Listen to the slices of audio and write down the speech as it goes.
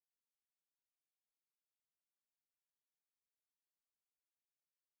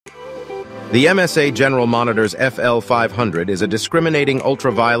The MSA General Monitor's FL500 is a discriminating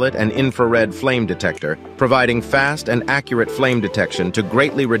ultraviolet and infrared flame detector, providing fast and accurate flame detection to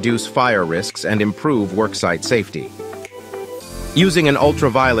greatly reduce fire risks and improve worksite safety. Using an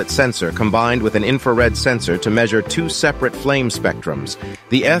ultraviolet sensor combined with an infrared sensor to measure two separate flame spectrums,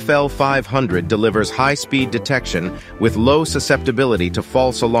 the FL500 delivers high-speed detection with low susceptibility to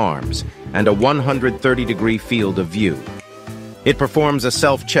false alarms and a 130-degree field of view. It performs a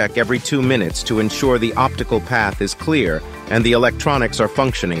self-check every 2 minutes to ensure the optical path is clear and the electronics are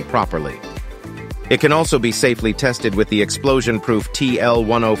functioning properly. It can also be safely tested with the explosion-proof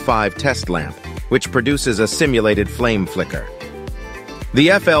TL105 test lamp, which produces a simulated flame flicker. The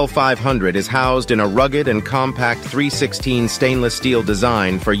FL500 is housed in a rugged and compact 316 stainless steel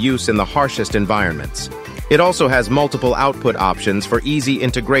design for use in the harshest environments. It also has multiple output options for easy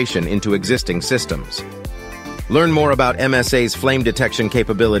integration into existing systems. Learn more about MSA's flame detection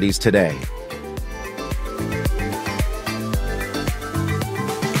capabilities today.